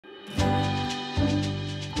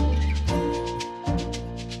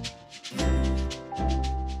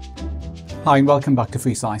Hi and welcome back to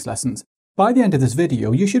Free Science Lessons. By the end of this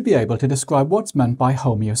video, you should be able to describe what's meant by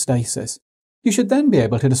homeostasis. You should then be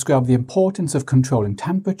able to describe the importance of controlling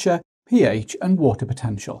temperature, pH and water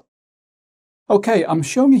potential. Okay, I'm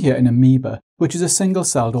showing you here an amoeba, which is a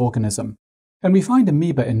single-celled organism, and we find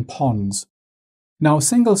amoeba in ponds. Now,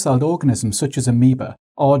 single-celled organisms such as amoeba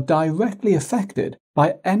are directly affected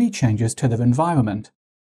by any changes to their environment.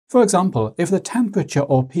 For example, if the temperature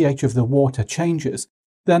or pH of the water changes,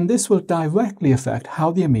 then this will directly affect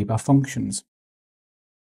how the amoeba functions.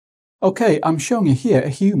 Okay, I'm showing you here a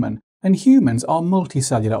human, and humans are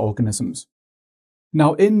multicellular organisms.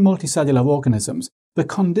 Now, in multicellular organisms, the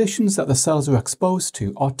conditions that the cells are exposed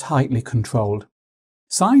to are tightly controlled.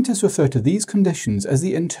 Scientists refer to these conditions as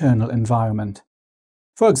the internal environment.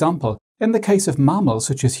 For example, in the case of mammals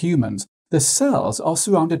such as humans, the cells are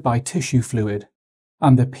surrounded by tissue fluid,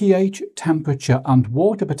 and the pH, temperature and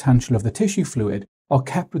water potential of the tissue fluid are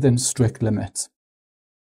kept within strict limits.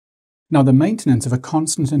 Now, the maintenance of a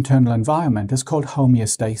constant internal environment is called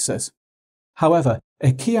homeostasis. However,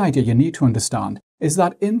 a key idea you need to understand is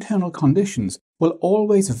that internal conditions will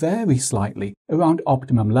always vary slightly around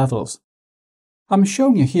optimum levels. I'm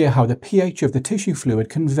showing you here how the pH of the tissue fluid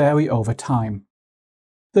can vary over time.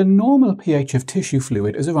 The normal pH of tissue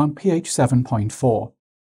fluid is around pH 7.4.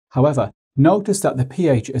 However, notice that the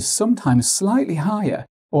pH is sometimes slightly higher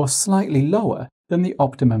or slightly lower than the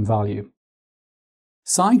optimum value.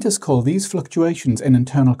 Scientists call these fluctuations in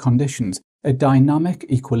internal conditions a dynamic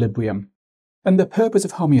equilibrium, and the purpose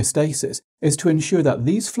of homeostasis is to ensure that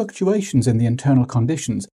these fluctuations in the internal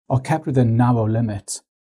conditions are kept within narrow limits.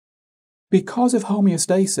 Because of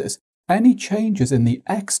homeostasis, any changes in the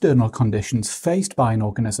external conditions faced by an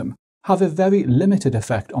organism have a very limited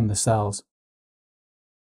effect on the cells.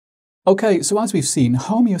 Okay, so as we've seen,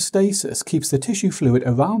 homeostasis keeps the tissue fluid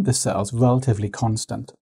around the cells relatively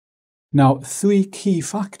constant. Now, three key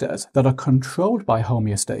factors that are controlled by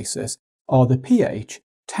homeostasis are the pH,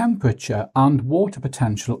 temperature and water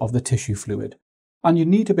potential of the tissue fluid, and you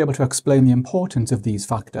need to be able to explain the importance of these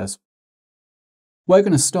factors. We're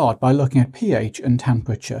going to start by looking at pH and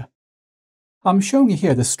temperature. I'm showing you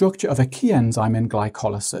here the structure of a key enzyme in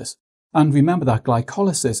glycolysis, and remember that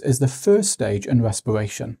glycolysis is the first stage in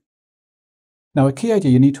respiration. Now, a key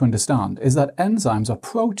idea you need to understand is that enzymes are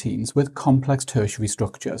proteins with complex tertiary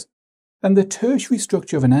structures, and the tertiary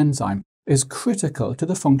structure of an enzyme is critical to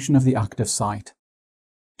the function of the active site.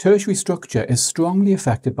 Tertiary structure is strongly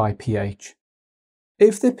affected by pH.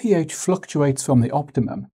 If the pH fluctuates from the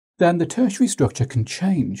optimum, then the tertiary structure can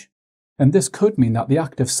change, and this could mean that the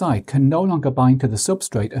active site can no longer bind to the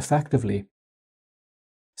substrate effectively.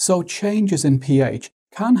 So changes in pH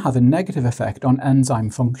can have a negative effect on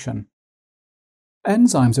enzyme function.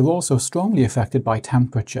 Enzymes are also strongly affected by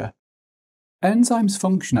temperature. Enzymes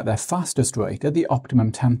function at their fastest rate at the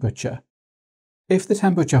optimum temperature. If the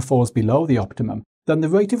temperature falls below the optimum, then the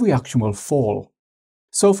rate of reaction will fall.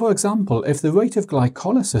 So, for example, if the rate of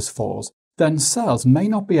glycolysis falls, then cells may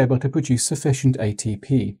not be able to produce sufficient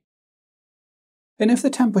ATP. And if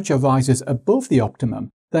the temperature rises above the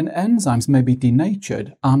optimum, then enzymes may be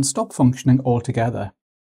denatured and stop functioning altogether.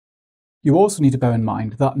 You also need to bear in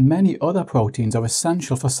mind that many other proteins are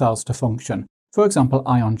essential for cells to function, for example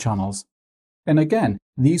ion channels. And again,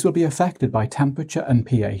 these will be affected by temperature and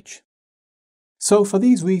pH. So for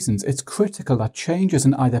these reasons, it's critical that changes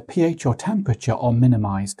in either pH or temperature are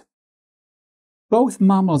minimized. Both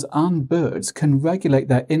mammals and birds can regulate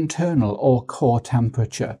their internal or core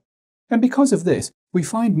temperature. And because of this, we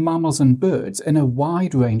find mammals and birds in a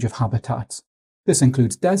wide range of habitats. This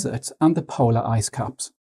includes deserts and the polar ice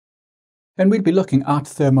caps. And we'll be looking at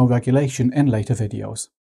thermoregulation in later videos.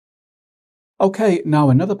 Okay, now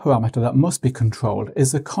another parameter that must be controlled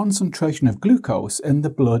is the concentration of glucose in the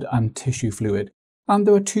blood and tissue fluid, and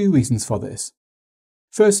there are two reasons for this.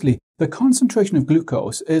 Firstly, the concentration of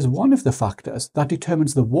glucose is one of the factors that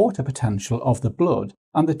determines the water potential of the blood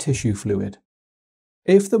and the tissue fluid.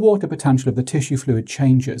 If the water potential of the tissue fluid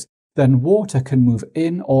changes, then water can move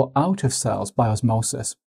in or out of cells by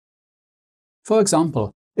osmosis. For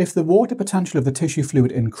example, if the water potential of the tissue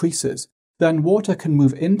fluid increases, then water can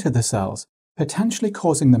move into the cells, potentially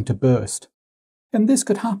causing them to burst. And this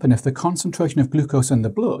could happen if the concentration of glucose in the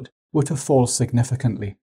blood were to fall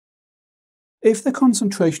significantly. If the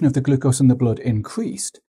concentration of the glucose in the blood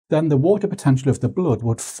increased, then the water potential of the blood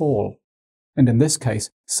would fall. And in this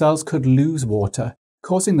case, cells could lose water,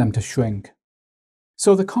 causing them to shrink.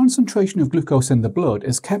 So the concentration of glucose in the blood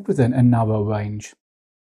is kept within a narrow range.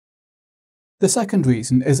 The second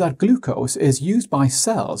reason is that glucose is used by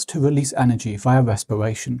cells to release energy via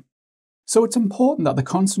respiration. So it's important that the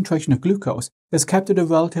concentration of glucose is kept at a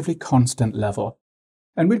relatively constant level.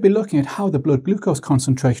 And we'll be looking at how the blood glucose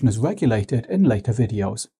concentration is regulated in later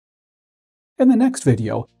videos. In the next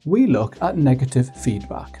video, we look at negative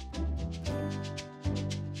feedback.